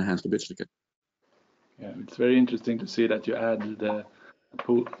enhance the business case. Yeah, it's very interesting to see that you add the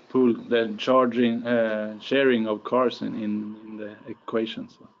the charging sharing of cars in the equation.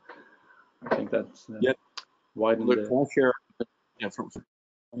 So I think that's widened the car share. Yeah, from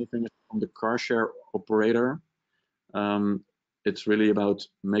anything from the car share operator, it's really about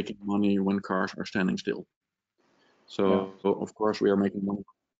making money when cars are standing still. So of course we are making money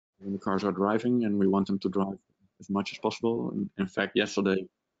when the cars are driving, and we want them to drive as much as possible. In fact, yesterday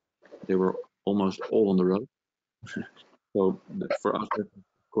they were almost all on the road. So for us, of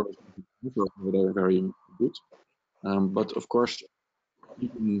course, they're very good. But of course,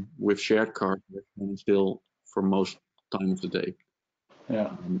 even with shared cars, they're standing still for most time of the day.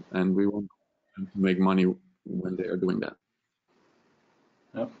 Yeah. And we want them to make money when they are doing that.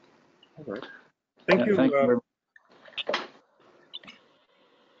 Yeah. All right. Thank you. Thank you very much.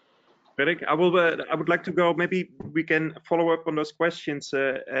 Fredrik, I would like to go. Maybe we can follow up on those questions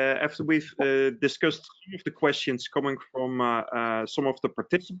after we've discussed some of the questions coming from some of the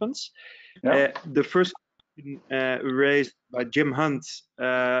participants. Yeah. The first question raised by Jim Hunt: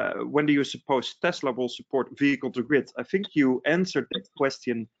 when do you suppose Tesla will support vehicle to grid? I think you answered that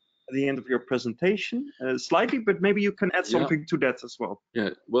question at the end of your presentation slightly, but maybe you can add something to that as well.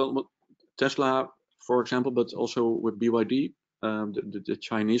 Yeah. Well, Tesla, for example, but also with BYD. The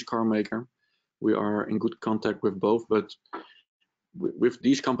Chinese car maker, we are in good contact with both, but with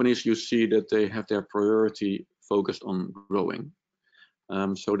these companies you see that they have their priority focused on growing,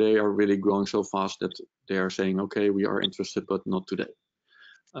 so they are really growing so fast that they are saying, okay, we are interested but not today.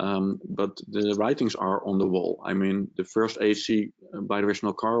 But the writings are on the wall. I mean, the first AC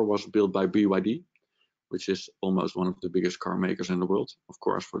bidirectional car was built by BYD, which is almost one of the biggest car makers in the world, of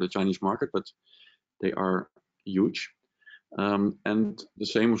course, for the Chinese market, but they are huge. And the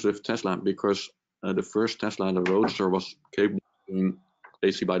same was with Tesla, because the first Tesla, the Roadster, was capable of doing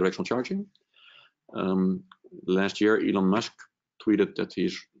AC bidirectional charging. Last year, Elon Musk tweeted that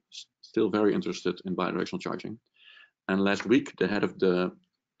he's still very interested in bidirectional charging. And last week, the head of the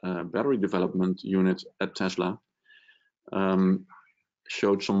battery development unit at Tesla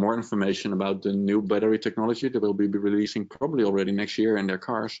showed some more information about the new battery technology that will be releasing probably already next year in their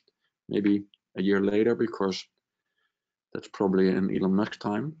cars, maybe a year later, because that's probably in Elon Musk's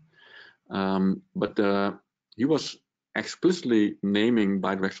time. But he was explicitly naming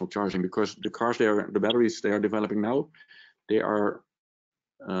bidirectional charging, because the cars the batteries they are developing now, they are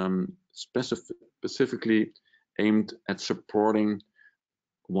specifically aimed at supporting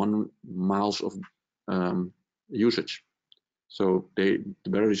 1 miles of usage. So the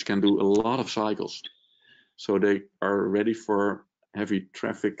batteries can do a lot of cycles. So they are ready for heavy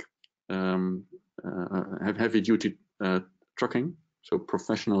traffic, heavy duty trucking, so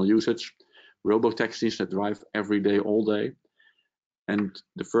professional usage, robo-taxis that drive every day, all day. And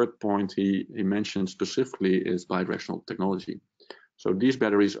the third point he mentioned specifically is bidirectional technology. So these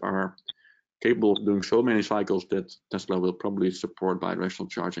batteries are capable of doing so many cycles that Tesla will probably support bidirectional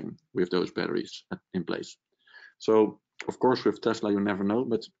charging with those batteries in place. So of course with Tesla you never know,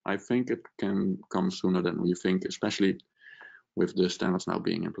 but I think it can come sooner than we think, especially with the standards now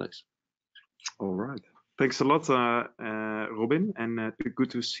being in place. All right. Thanks a lot, Robin, and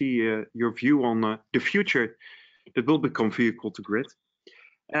good to see your view on the future that will become vehicle to grid.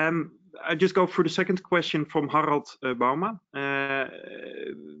 I just go for the second question from Harald Bauma.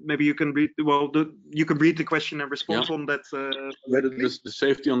 Maybe you can read. Well, you can read the question and respond on that. The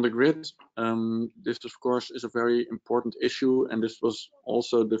safety on the grid. This, of course, is a very important issue, and this was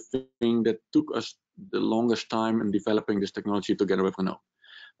also the thing that took us the longest time in developing this technology together with Renault.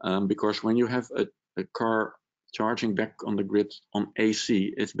 Because when you have a car charging back on the grid on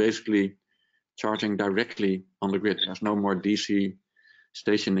AC, it's basically charging directly on the grid. There's no more DC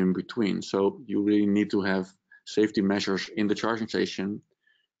station in between. So you really need to have safety measures in the charging station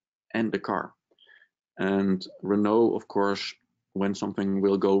and the car. And Renault, of course, when something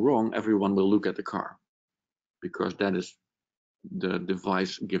will go wrong, everyone will look at the car, because that is the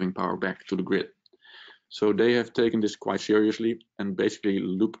device giving power back to the grid. So they have taken this quite seriously and basically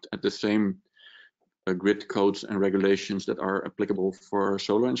looked at the same grid codes and regulations that are applicable for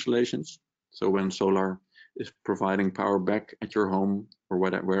solar installations. So when solar is providing power back at your home or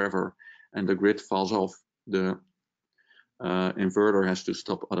whatever, wherever, and the grid falls off, the inverter has to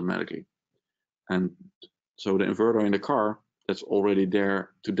stop automatically. And so the inverter in the car that's already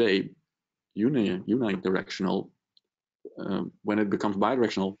there today, unidirectional, when it becomes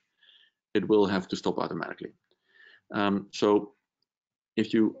bidirectional, it will have to stop automatically. So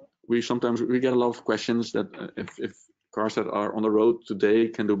we sometimes get a lot of questions that if cars that are on the road today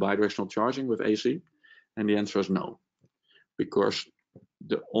can do bidirectional charging with AC, and the answer is no, because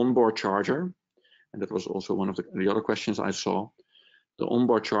the onboard charger, and that was also one of the other questions I saw, the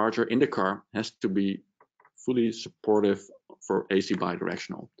onboard charger in the car has to be fully supportive for AC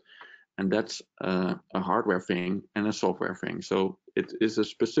bidirectional, and that's a hardware thing and a software thing. So it is a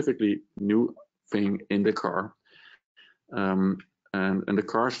specifically new thing in the car. And the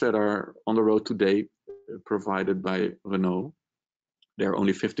cars that are on the road today, provided by Renault, there are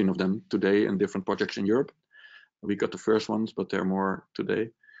only 15 of them today in different projects in Europe. We got the first ones, but there are more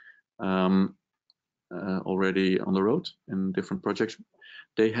today already on the road in different projects.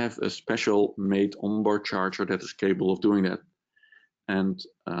 They have a special made onboard charger that is capable of doing that. And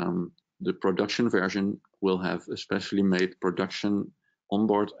the production version will have a specially made production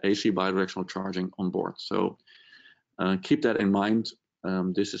onboard AC bidirectional charging on board. So keep that in mind.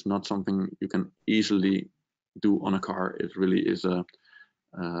 This is not something you can easily do on a car. It really is a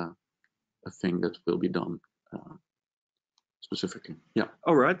thing that will be done specifically. Yeah.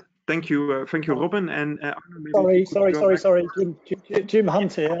 All right. Thank you, Robin. And sorry. Jim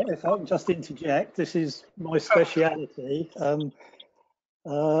Hunt here. If I can just interject, this is my speciality.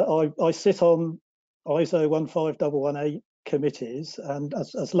 I sit on ISO 15118 committees, and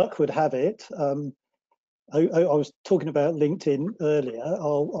as luck would have it, I was talking about LinkedIn earlier.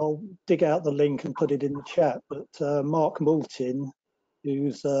 I'll dig out the link and put it in the chat. But Mark Moulton,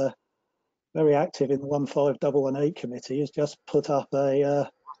 who's very active in the 15118 committee, has just put up a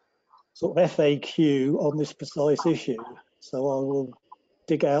sort of FAQ on this precise issue. So I will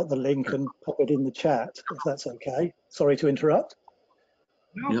dig out the link and pop it in the chat, if that's okay. Sorry to interrupt.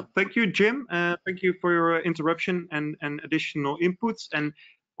 No, yeah. Thank you, Jim. Thank you for your interruption and additional inputs. And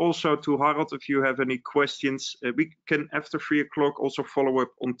also to Harald, if you have any questions, we can, after 3 o'clock, also follow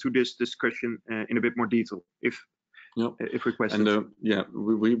up onto this discussion in a bit more detail, if requested. And yeah,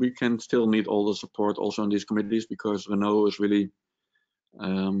 we can still need all the support also in these committees, because Renault is really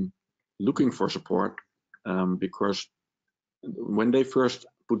looking for support, because when they first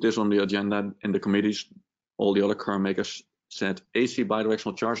put this on the agenda in the committees, all the other car makers said AC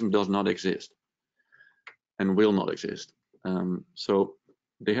bidirectional charging does not exist and will not exist. So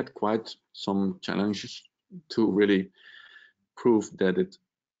they had quite some challenges to really prove that it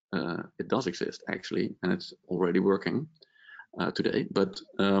does exist actually, and it's already working today. But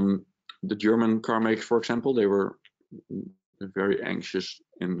the German car makers, for example, they were very anxious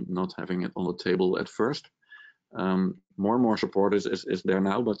in not having it on the table at first. More and more support is there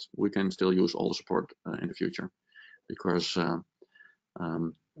now, but we can still use all the support in the future, because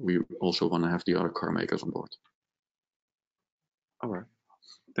we also want to have the other car makers on board. All right,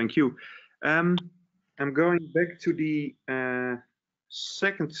 thank you. I'm going back to the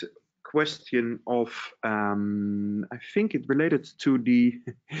second question of, I think it related to the,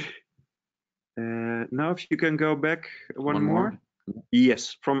 now if you can go back one more.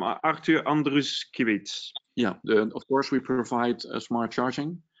 Yes, from Arthur Andruskiewicz. Yeah, of course we provide smart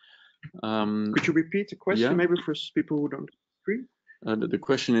charging. Could you repeat the question, maybe for people who don't agree? The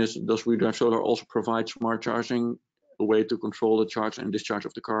question is, does WeDrive Solar also provide smart charging, a way to control the charge and discharge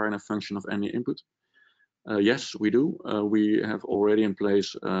of the car and a function of any input? Yes, we do. We have already in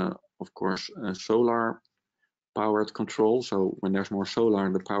place, of course, solar powered control. So when there's more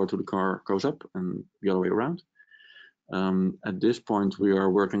solar, the power to the car goes up and the other way around. At this point, we are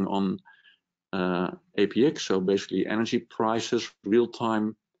working on APX, so basically energy prices,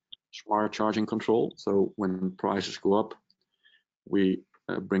 real-time smart charging control. So when prices go up, we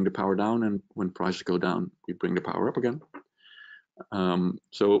bring the power down, and when prices go down, we bring the power up again.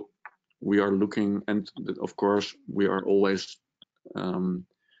 So we are looking, and of course, we are always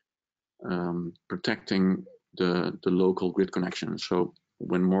protecting the local grid connection. So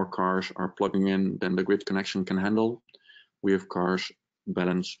when more cars are plugging in than the grid connection can handle, we have cars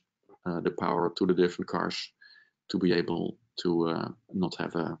balance the power to the different cars to be able to not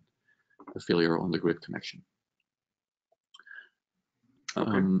have a failure on the grid connection.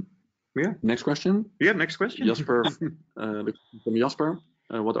 Okay. Yeah. Next question. Yeah, next question. Jasper, from Jasper,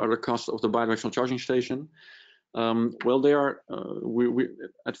 what are the costs of the bidirectional charging station? Well, they are. We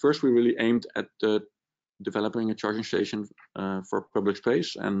at first we really aimed at developing a charging station for public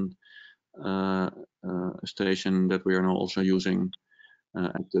space, and a station that we are now also using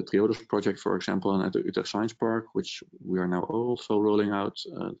at the Triodos project, for example, and at the Utrecht Science Park, which we are now also rolling out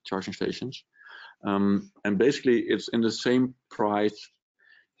charging stations. And basically, it's in the same price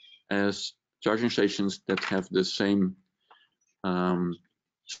as charging stations that have the same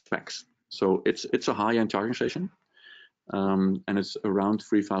specs. So it's a high-end charging station, and it's around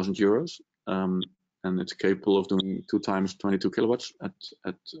 3,000 euros, and it's capable of doing 2 times 22 kilowatts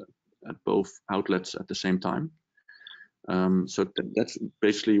at both outlets at the same time. So that's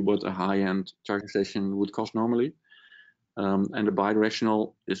basically what a high-end charging station would cost normally. And the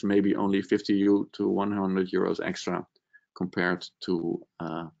bidirectional is maybe only 50 to 100 euros extra compared to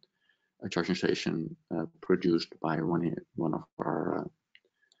a charging station produced by one of our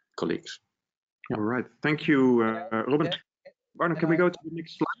colleagues. Yeah. All right, thank you, Robin. Barno, can we go to the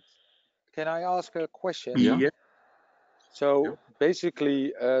next slide? Can I ask a question? Yeah. So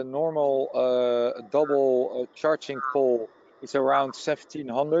basically, a normal double charging pole is around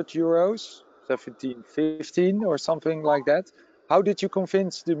 1,700 euros, 1,715 or something like that. How did you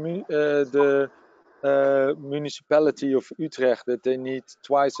convince the municipality of Utrecht that they need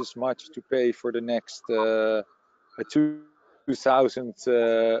twice as much to pay for the next 2,000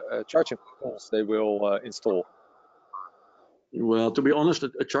 charging poles they will install? Well, to be honest,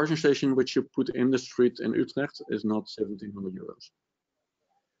 a charging station which you put in the street in Utrecht is not 1,700 euros.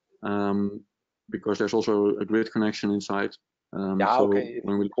 Because there's also a grid connection inside. Yeah, so okay.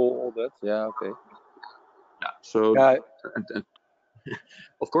 when we call all that, yeah, okay. Yeah. So Yeah. and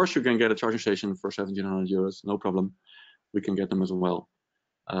of course you can get a charging station for 1,700 euros, no problem. We can get them as well,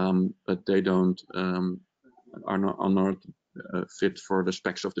 but they don't are not fit for the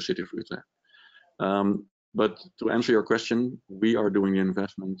specs of the city of Utrecht. But to answer your question, we are doing the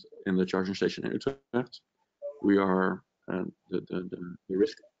investment in the charging station in Utrecht. We are the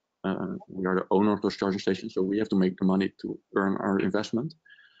risk. We are the owner of those charging stations, so we have to make the money to earn our investment.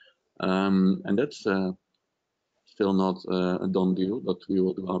 And that's still not a done deal, but we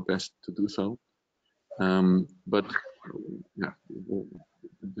will do our best to do so. But yeah,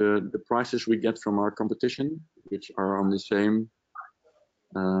 the prices we get from our competition, which are on the same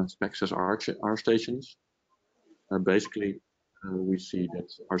specs as our stations, basically we see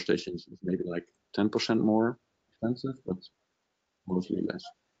that our stations is maybe like 10% more expensive, but mostly less.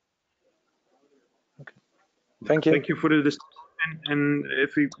 Okay. Thank you. Thank you for the discussion, and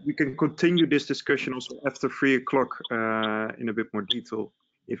if we can continue this discussion also after 3 o'clock in a bit more detail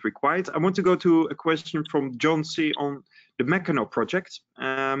if required. I want to go to a question from John C. on the Meccano project.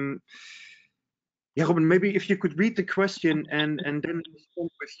 Yeah, Robin, maybe if you could read the question and then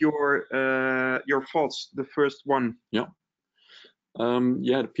respond with your thoughts. The first one. Yeah.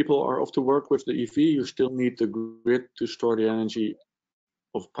 Yeah, people are off to work with the EV. You still need the grid to store the energy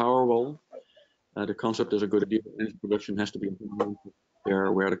of Powerwall. The concept is a good idea. Energy production has to be implemented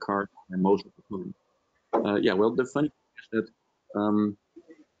there where the cars are most of the time. Yeah, well, the funny thing is that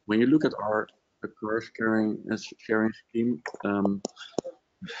when you look at our car sharing scheme, our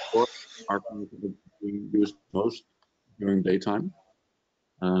cars are being used most during daytime,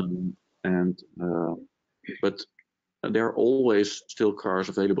 but there are always still cars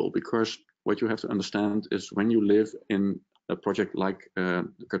available, because what you have to understand is when you live in a project like the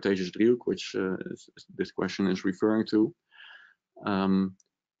Cartesius Driehoek, which this question is referring to,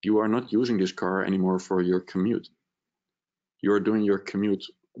 you are not using this car anymore for your commute. You are doing your commute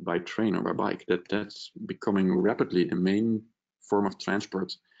by train or by bike. That's becoming rapidly the main form of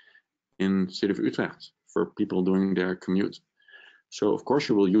transport in the city of Utrecht for people doing their commute. So of course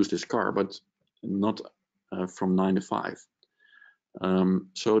you will use this car, but not from 9 to 5.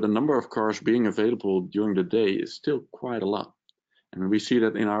 So the number of cars being available during the day is still quite a lot, and we see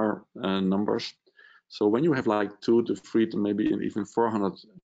that in our numbers. So when you have like 2 to 3 to maybe even 400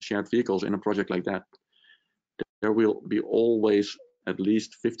 shared vehicles in a project like that, there will be always at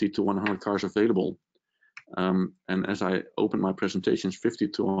least 50 to 100 cars available. And as I open my presentations, 50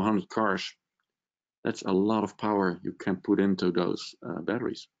 to 100 cars, that's a lot of power you can put into those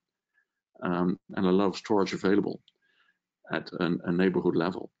batteries, and a lot of storage available at a neighborhood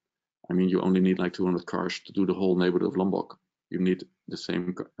level. I mean, you only need like 200 cars to do the whole neighborhood of Lombok. You need the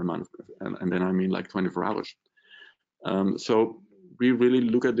same amount of, and then I mean like 24 hours. So we really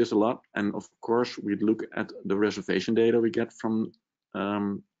look at this a lot, and of course we look at the reservation data we get from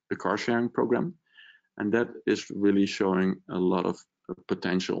the car sharing program, and that is really showing a lot of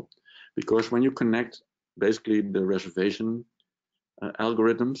potential, because when you connect basically the reservation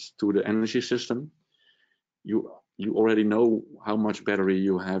algorithms to the energy system, you already know how much battery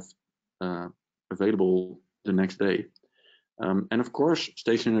you have available the next day. And of course,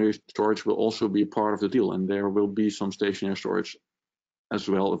 stationary storage will also be part of the deal, and there will be some stationary storage as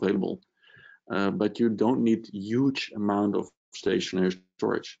well available. But you don't need huge amount of stationary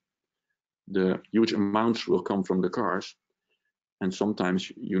storage. The huge amounts will come from the cars, and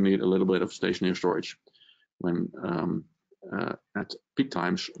sometimes you need a little bit of stationary storage when at peak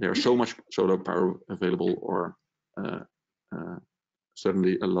times there's so much solar power available, or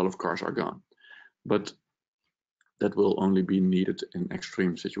suddenly a lot of cars are gone. But that will only be needed in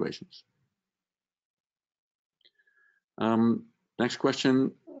extreme situations. Next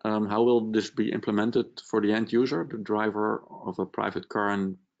question, how will this be implemented for the end user, the driver of a private car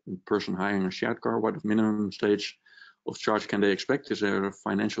and person hiring a shared car? What minimum stage of charge can they expect? Is there a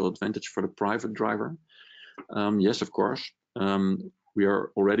financial advantage for the private driver? Yes, of course. We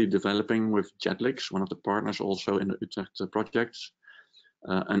are already developing with Jetlix, one of the partners also in the Utrecht projects,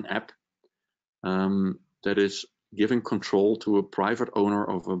 an app that is giving control to a private owner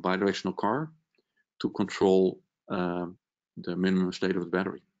of a bidirectional car to control the minimum state of the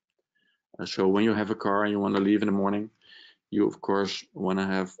battery. So when you have a car and you want to leave in the morning, you of course want to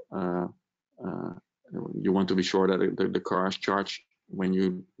have you want to be sure that the car is charged when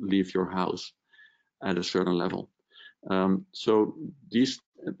you leave your house at a certain level. So these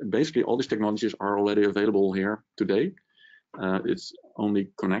basically all these technologies are already available here today. It's only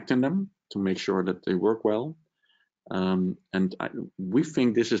connecting them to make sure that they work well. And we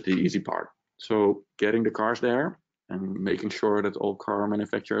think this is the easy part. So getting the cars there and making sure that all car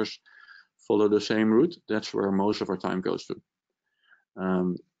manufacturers follow the same route, that's where most of our time goes to.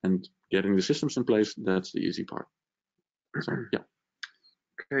 And getting the systems in place, that's the easy part. So, yeah.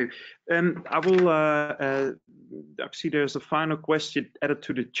 Okay, I will. I see there's a final question added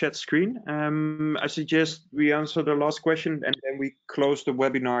to the chat screen. I suggest we answer the last question and then we close the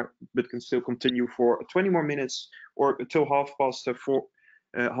webinar, but can still continue for 20 more minutes or until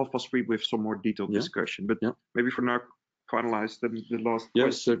 3:30 with some more detailed discussion. But maybe for now, finalize the last question.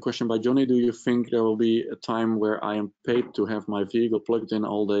 Yes, a question by Johnny. Do you think there will be a time where I am paid to have my vehicle plugged in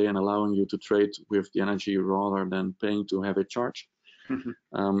all day and allowing you to trade with the energy rather than paying to have it charged?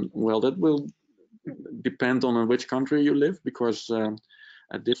 Well, that will depend on in which country you live, because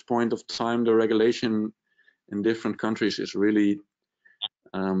at this point of time, the regulation in different countries is really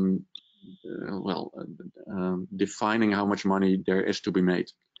defining how much money there is to be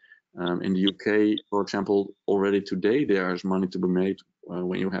made. In the UK, for example, already today there is money to be made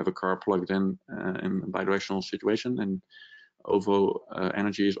when you have a car plugged in a bidirectional situation, and OVO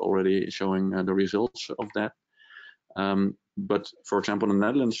Energy is already showing the results of that. But for example, in the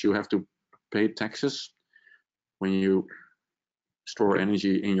Netherlands, you have to pay taxes when you store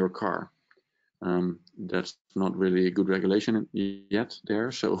energy in your car. That's not really a good regulation yet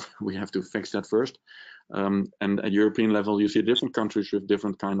there, so we have to fix that first. And at European level, you see different countries with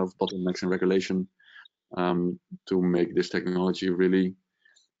different kind of bottlenecks and regulation to make this technology really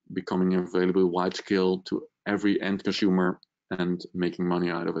becoming available wide scale to every end consumer and making money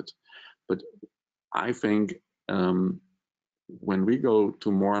out of it. But I think when we go to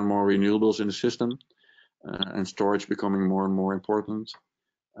more and more renewables in the system and storage becoming more and more important,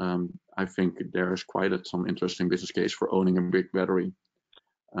 I think there is quite some interesting business case for owning a big battery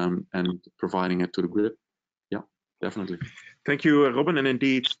and providing it to the grid. Yeah, definitely. Thank you, Robin. And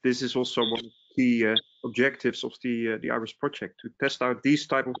indeed, this is also one of the objectives of the IRIS project, to test out these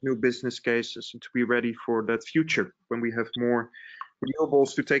type of new business cases and to be ready for that future when we have more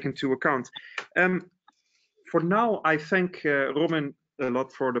renewables to take into account. For now, I thank Robin a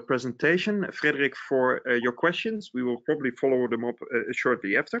lot for the presentation, Fredrik for your questions. We will probably follow them up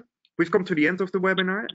shortly after. We've come to the end of the webinar.